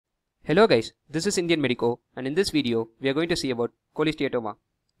Hello guys, this is Indian Medico, and in this video we are going to see about cholesteatoma.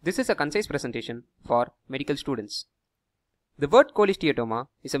 This is a concise presentation for medical students. The word cholesteatoma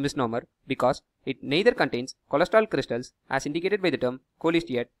is a misnomer because it neither contains cholesterol crystals as indicated by the term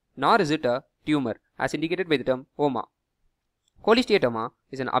cholesteat, nor is it a tumor as indicated by the term oma. Cholesteatoma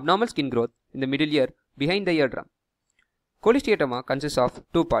is an abnormal skin growth in the middle ear behind the eardrum. Cholesteatoma consists of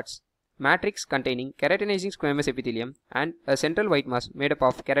two parts: matrix containing keratinizing squamous epithelium and a central white mass made up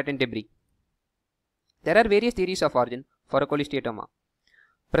of keratin debris. There are various theories of origin for a cholesteatoma.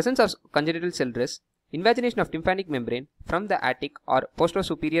 Presence of congenital cell risk, invagination of tympanic membrane from the attic or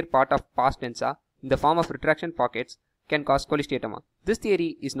posterior part of pars densa in the form of retraction pockets can cause cholesteatoma. This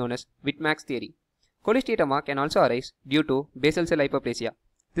theory is known as Whitmark's theory. Cholesteatoma can also arise due to basal cell hyperplasia.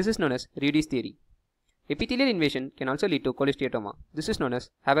 This is known as Reedy's theory. Epithelial invasion can also lead to cholesteatoma. This is known as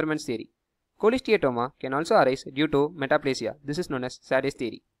Haberman's theory. Cholesteatoma can also arise due to metaplasia. This is known as Sadde's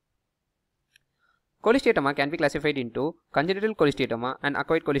theory. Cholesteatoma can be classified into congenital cholesteatoma and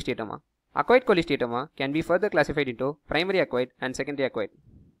acquired cholesteatoma. Acquired cholesteatoma can be further classified into primary acquired and secondary acquired.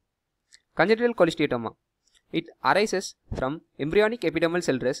 Congenital cholesteatoma. It arises from embryonic epidermal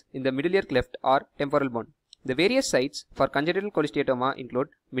cell rest in the middle ear cleft or temporal bone. The various sites for congenital cholesteatoma include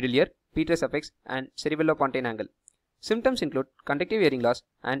middle ear, petrous apex, and cerebellopontine angle. Symptoms include conductive hearing loss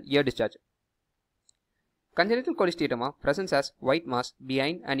and ear discharge. Congenital cholesteatoma presents as white mass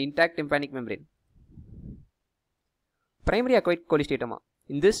behind an intact tympanic membrane. Primary acquired cholesteatoma.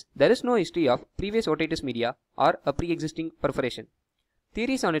 In this, there is no history of previous otitis media or a pre-existing perforation.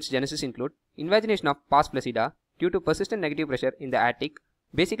 Theories on its genesis include invagination of pars placida due to persistent negative pressure in the attic,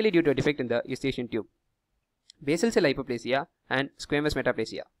 basically due to a defect in the eustachian tube, basal cell hyperplasia, and squamous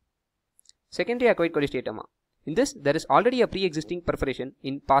metaplasia. Secondary acquired cholesteatoma. In this, there is already a pre-existing perforation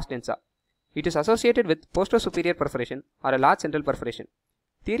in pars densa. It is associated with posterior perforation or a large central perforation.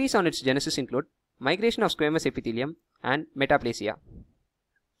 Theories on its genesis include migration of squamous epithelium and metaplasia.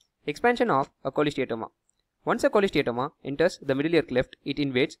 Expansion of a cholesteatoma. Once a cholesteatoma enters the middle ear cleft, it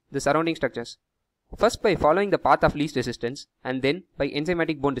invades the surrounding structures, first by following the path of least resistance and then by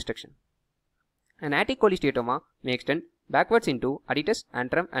enzymatic bone destruction. An attic cholesteatoma may extend backwards into adytus,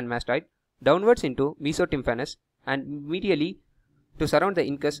 antrum, and mastoid, downwards into mesotymphanous, and medially to surround the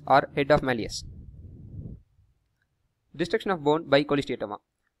incus or head of malleus. Destruction of bone by cholesteatoma.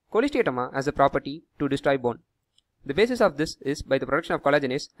 Cholesteatoma has the property to destroy bone. The basis of this is by the production of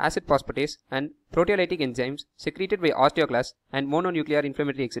collagenase, acid phosphatase, and proteolytic enzymes secreted by osteoclasts and mononuclear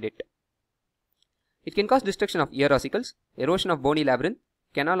inflammatory exudate. It can cause destruction of ear ossicles, erosion of bony labyrinth,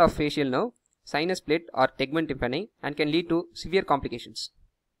 canal of facial nerve, sinus plate or tegment tympani, and can lead to severe complications.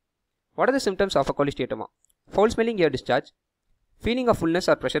 What are the symptoms of a cholesteatoma? Foul-smelling ear discharge, feeling of fullness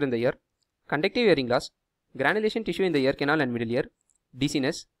or pressure in the ear, conductive hearing loss, granulation tissue in the ear canal and middle ear,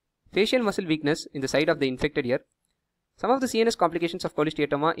 dizziness, facial muscle weakness in the side of the infected ear. Some of the CNS complications of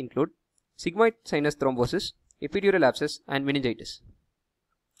cholesteatoma include sigmoid sinus thrombosis, epidural abscess, and meningitis.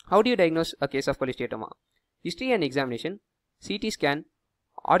 How do you diagnose a case of cholesteatoma? History and examination, CT scan,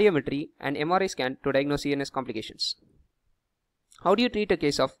 audiometry, and MRI scan to diagnose CNS complications. How do you treat a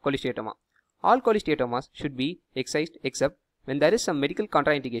case of cholesteatoma? All cholesteatomas should be excised except when there is some medical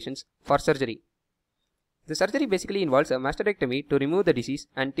contraindications for surgery. The surgery basically involves a mastectomy to remove the disease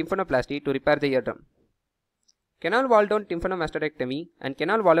and tympanoplasty to repair the eardrum. Canal wall down tymphanomastektomy and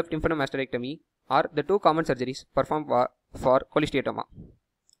canal wall up tymphanomastektomy are the two common surgeries performed for cholesteatoma.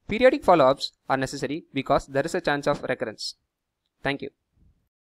 Periodic follow-ups are necessary because there is a chance of recurrence. Thank you.